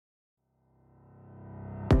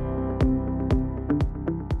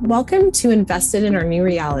Welcome to Invested in Our New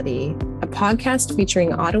Reality, a podcast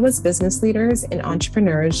featuring Ottawa's business leaders and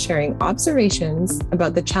entrepreneurs sharing observations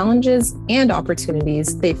about the challenges and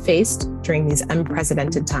opportunities they faced during these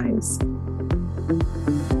unprecedented times.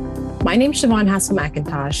 My name is Siobhan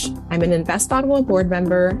Hassel-McIntosh. I'm an Invest Ottawa board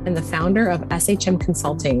member and the founder of SHM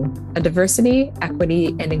Consulting, a diversity,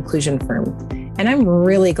 equity, and inclusion firm. And I'm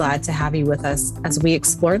really glad to have you with us as we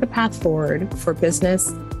explore the path forward for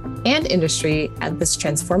business and industry at this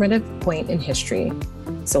transformative point in history.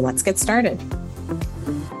 So let's get started.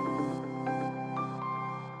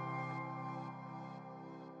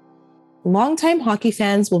 Longtime hockey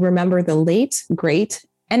fans will remember the late, great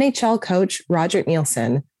NHL coach Roger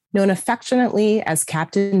Neilson, known affectionately as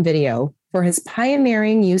Captain Video, for his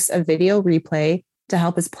pioneering use of video replay to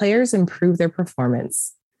help his players improve their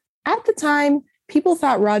performance. At the time, people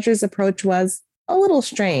thought Roger's approach was a little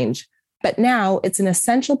strange, but now it's an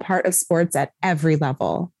essential part of sports at every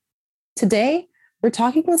level. Today, we're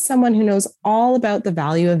talking with someone who knows all about the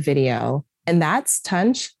value of video, and that's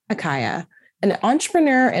Tunç Akkaya, an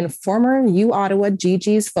entrepreneur and former U Ottawa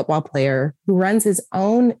GG's football player who runs his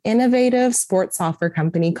own innovative sports software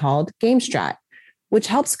company called GameStrat, which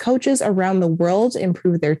helps coaches around the world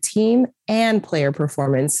improve their team and player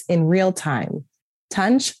performance in real time.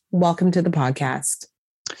 Tunç, welcome to the podcast.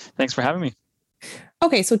 Thanks for having me.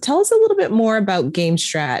 Okay, so tell us a little bit more about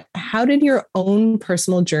GameStrat. How did your own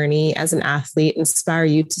personal journey as an athlete inspire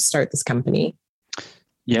you to start this company?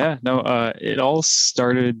 It all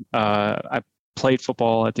started, I played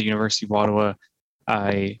football at the University of Ottawa.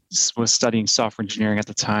 I was studying software engineering at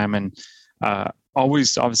the time, and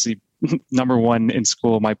always, obviously, number one in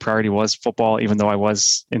school, my priority was football, even though I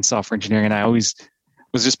was in software engineering. And I always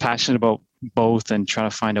was just passionate about both and trying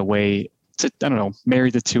to find a way to, marry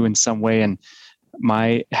the two in some way. And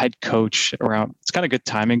my head coach it's kind of good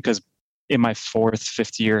timing because in my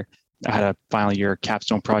fifth year, I had a final year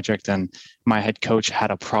capstone project, and my head coach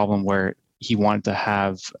had a problem where he wanted to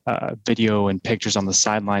have video and pictures on the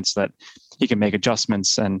sideline so that he can make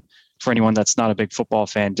adjustments. And for anyone that's not a big football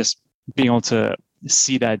fan, just being able to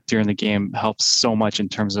see that during the game helps so much in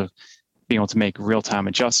terms of being able to make real-time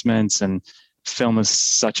adjustments. And film is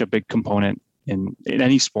such a big component in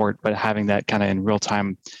any sport, but having that kind of in real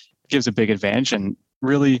time gives a big advantage. And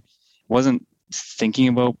really wasn't thinking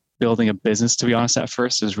about building a business, to be honest. At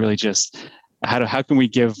first, it was really just how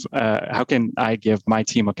can I give my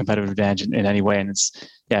team a competitive advantage in any way? And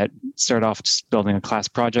it started off just building a class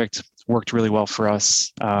project. Worked really well for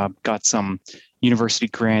us. Got some university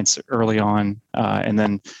grants early on, and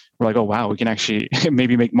then we're like, oh wow, we can actually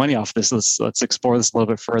maybe make money off this. Let's explore this a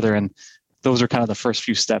little bit further. And those are kind of the first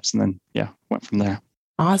few steps, and then went from there.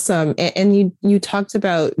 Awesome. And you talked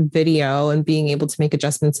about video and being able to make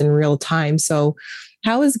adjustments in real time. So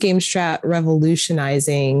how is GameStrat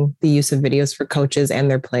revolutionizing the use of videos for coaches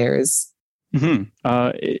and their players? Mm-hmm.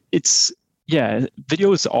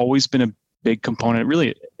 Video has always been a big component,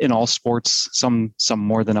 really, in all sports, some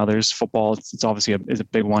more than others. Football, it's obviously is a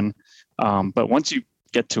big one. But once you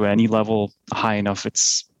get to any level high enough,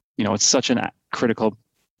 it's such a critical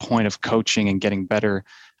point of coaching and getting better.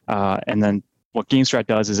 And then what GameStrat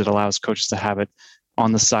does is it allows coaches to have it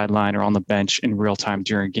on the sideline or on the bench in real time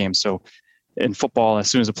during a game. So in football, as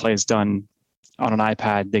soon as a play is done on an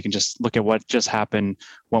iPad, they can just look at what just happened,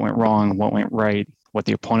 what went wrong, what went right, what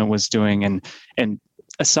the opponent was doing. And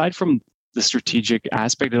aside from the strategic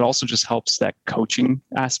aspect, it also just helps that coaching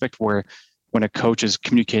aspect where when a coach is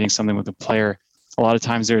communicating something with a player, a lot of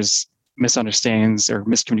times there's misunderstandings or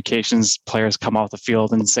miscommunications. Players come off the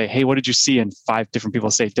field and say, hey, what did you see? And 5 different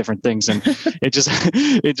people say different things. And it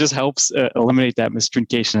just helps eliminate that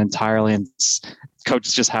miscommunication entirely. And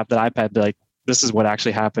coaches just have that iPad, be like, this is what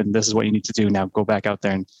actually happened. This is what you need to do. Now go back out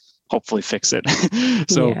there and hopefully fix it.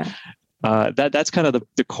 That's kind of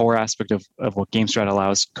the core aspect of what GameStrat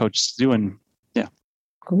allows coaches to do. And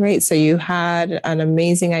Great. So you had an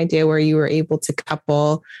amazing idea where you were able to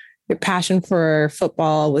couple your passion for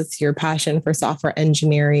football with your passion for software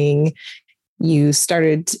engineering. You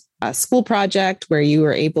started a school project where you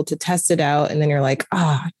were able to test it out. And then you're like,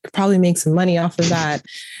 I could probably make some money off of that.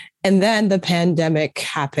 And then the pandemic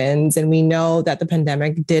happens. And we know that the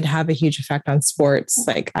pandemic did have a huge effect on sports,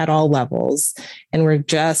 like at all levels. And we're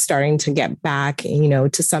just starting to get back,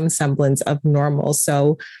 to some semblance of normal.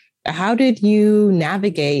 So how did you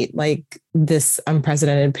navigate this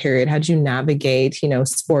unprecedented period? How did you navigate,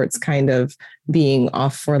 sports kind of being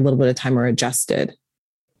off for a little bit of time or adjusted?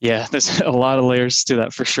 Yeah, there's a lot of layers to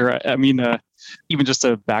that for sure. I mean, even just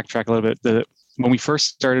to backtrack a little bit, when we first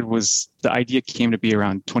started, the idea came to be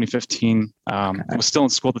around 2015. I was still in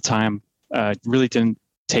school at the time. Really didn't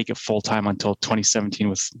take it full time until 2017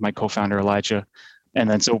 with my co-founder Elijah. And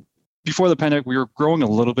then so before the pandemic, we were growing a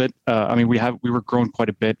little bit. We were growing quite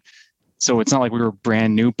a bit. So it's not like we were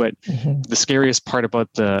brand new, but the scariest part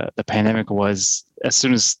about the pandemic was as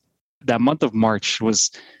soon as that month of March was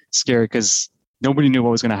scary because nobody knew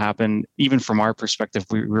what was going to happen. Even from our perspective,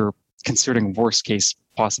 we were considering worst case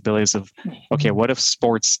possibilities of, okay, what if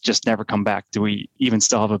sports just never come back? Do we even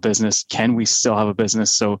still have a business? Can we still have a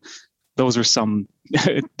business? So those are some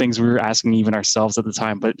things we were asking even ourselves at the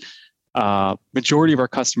time. But majority of our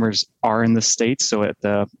customers are in the States. So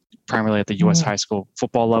primarily at the US high school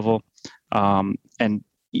football level. And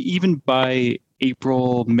even by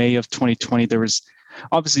April, May of 2020, there was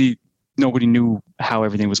obviously nobody knew how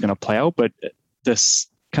everything was going to play out, but this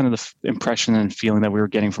kind of the impression and feeling that we were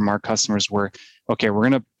getting from our customers were, okay, we're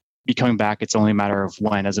going to be coming back. It's only a matter of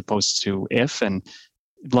when, as opposed to if. And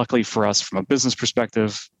luckily for us, from a business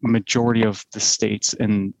perspective, majority of the states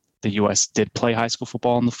in the US did play high school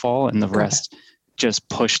football in the fall, and the rest just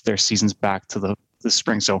pushed their seasons back to the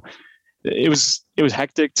spring. So it was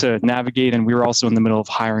hectic to navigate, and we were also in the middle of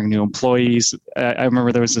hiring new employees. I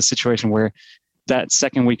remember there was a situation where that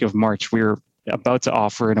second week of March, we were about to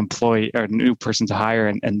offer an employee or a new person to hire,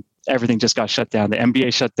 and everything just got shut down. The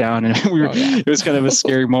NBA shut down, and it was kind of a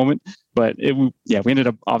scary moment. But we ended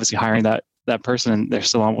up obviously hiring that person, and they're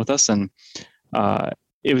still on with us. And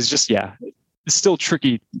it was just it's still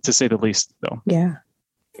tricky to say the least, though. Yeah,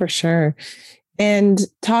 for sure. And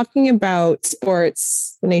talking about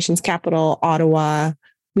sports, the nation's capital, Ottawa,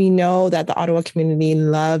 we know that the Ottawa community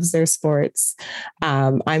loves their sports.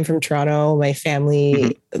 I'm from Toronto. My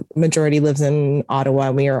family majority lives in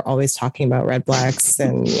Ottawa. We are always talking about Red Blacks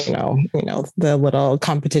and, you know, the little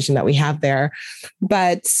competition that we have there.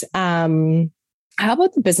 But how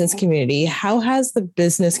about the business community? How has the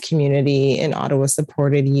business community in Ottawa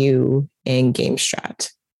supported you in GameStrat?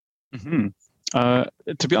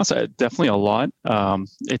 To be honest, definitely a lot.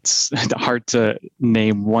 It's hard to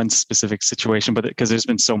name one specific situation, but because there's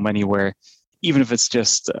been so many where even if it's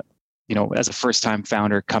just, as a first-time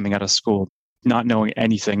founder coming out of school, not knowing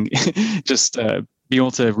anything, just be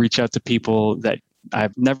able to reach out to people that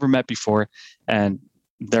I've never met before, and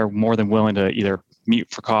they're more than willing to either meet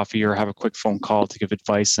for coffee or have a quick phone call to give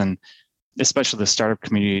advice. And especially the startup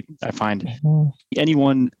community, I find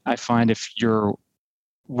anyone, if you're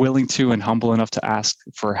willing to and humble enough to ask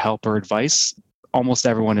for help or advice, almost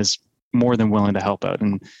everyone is more than willing to help out.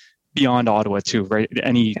 And beyond Ottawa too, right?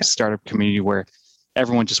 Any startup community where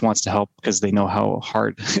everyone just wants to help because they know how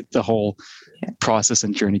hard the whole process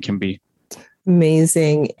and journey can be.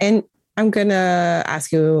 Amazing. And I'm going to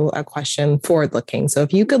ask you a question forward looking. So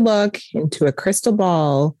if you could look into a crystal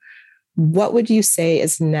ball, what would you say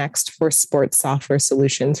is next for sports software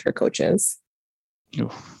solutions for coaches? Oh,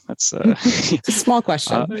 that's it's a small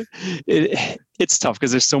question. It's tough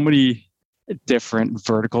because there's so many different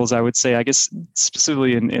verticals, I would say. I guess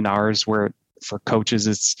specifically in ours, where for coaches,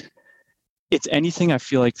 it's anything I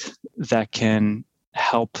feel like that can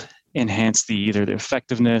help enhance either the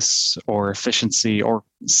effectiveness or efficiency or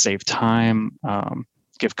save time,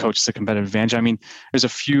 give coaches a competitive advantage. I mean, there's a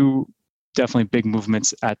few definitely big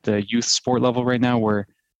movements at the youth sport level right now where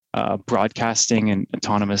broadcasting and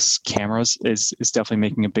autonomous cameras is definitely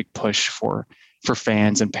making a big push for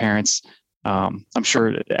fans and parents. I'm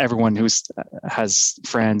sure everyone who has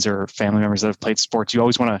friends or family members that have played sports, you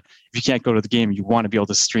always want to, if you can't go to the game, you want to be able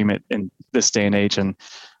to stream it in this day and age. And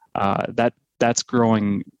that's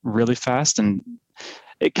growing really fast. And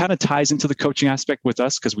it kind of ties into the coaching aspect with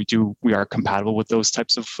us because we are compatible with those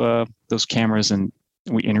types of those cameras, and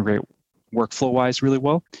we integrate workflow wise really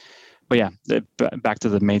well. But back to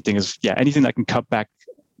the main thing is, anything that can cut back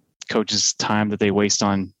coaches' time that they waste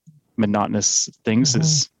on monotonous things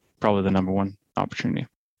is probably the number one opportunity.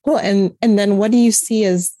 Cool. And then what do you see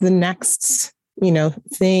as the next,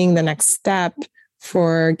 thing, the next step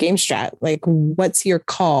for GameStrat? Like, what's your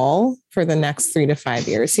call for the next 3 to 5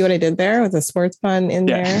 years? See what I did there with a sports pun in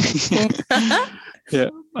there?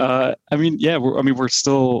 We're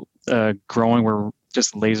still growing. We're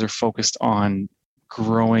just laser focused on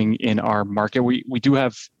growing in our market. We do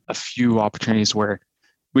have a few opportunities where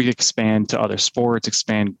we could expand to other sports,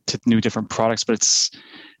 expand to new different products, but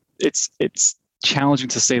it's challenging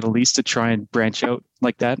to say the least to try and branch out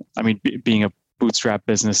like that. I mean, being a bootstrap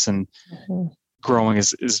business and growing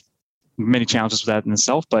is many challenges with that in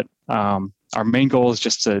itself. But our main goal is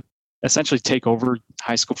just to essentially take over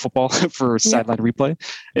high school football for sideline replay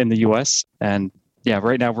in the US. And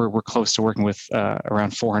right now we're close to working with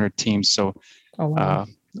around 400 teams. So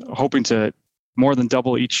hoping to more than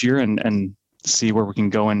double each year and see where we can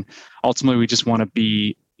go. And ultimately, we just want to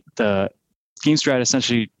be the GameStrat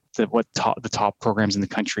essentially the top programs in the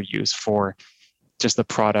country use for just the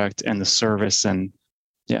product and the service. And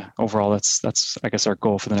yeah, overall, that's I guess our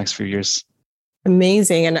goal for the next few years.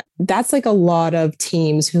 Amazing. And that's like a lot of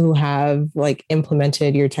teams who have like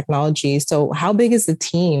implemented your technology. So how big is the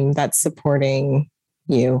team that's supporting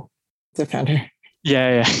you, the founder?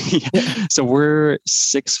 Yeah. So we're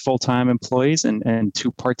 6 full-time employees and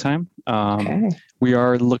 2 part-time. Okay. We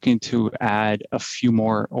are looking to add a few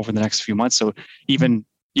more over the next few months. So even,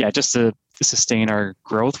 just to sustain our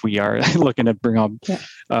growth, we are looking to bring on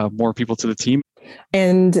more people to the team.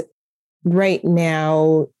 And right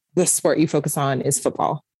now, the sport you focus on is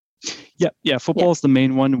football. Yeah. Football is the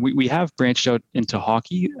main one. We have branched out into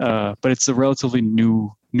hockey, but it's a relatively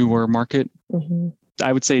newer market. Mm-hmm.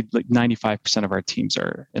 I would say like 95% of our teams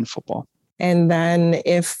are in football. And then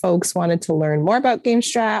if folks wanted to learn more about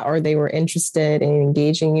GameStrat or they were interested in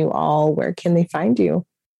engaging you all, where can they find you?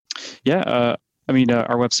 Yeah.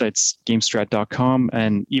 Our website's gamestrat.com,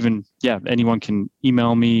 and even, anyone can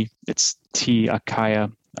email me. It's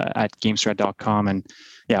takaya@gamestrat.com. And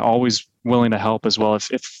always willing to help as well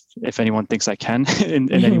if anyone thinks I can in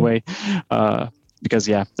any way. Because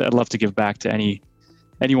I'd love to give back to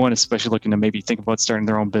anyone, especially looking to maybe think about starting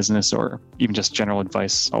their own business or even just general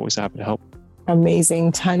advice. Always happy to help.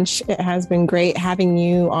 Amazing. Tunch, it has been great having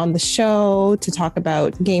you on the show to talk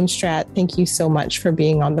about GameStrat. Thank you so much for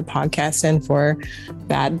being on the podcast and for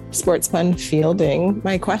Bad Sports Fun fielding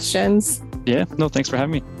my questions. Yeah, no, thanks for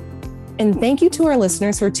having me. And thank you to our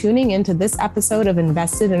listeners for tuning into this episode of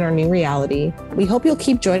Invested in Our New Reality. We hope you'll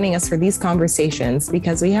keep joining us for these conversations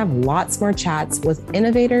because we have lots more chats with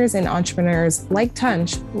innovators and entrepreneurs like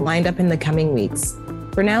Tunch lined up in the coming weeks.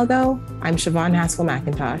 For now, though, I'm Siobhan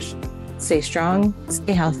Haskell-McIntosh. Stay strong,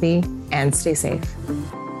 stay healthy, and stay safe.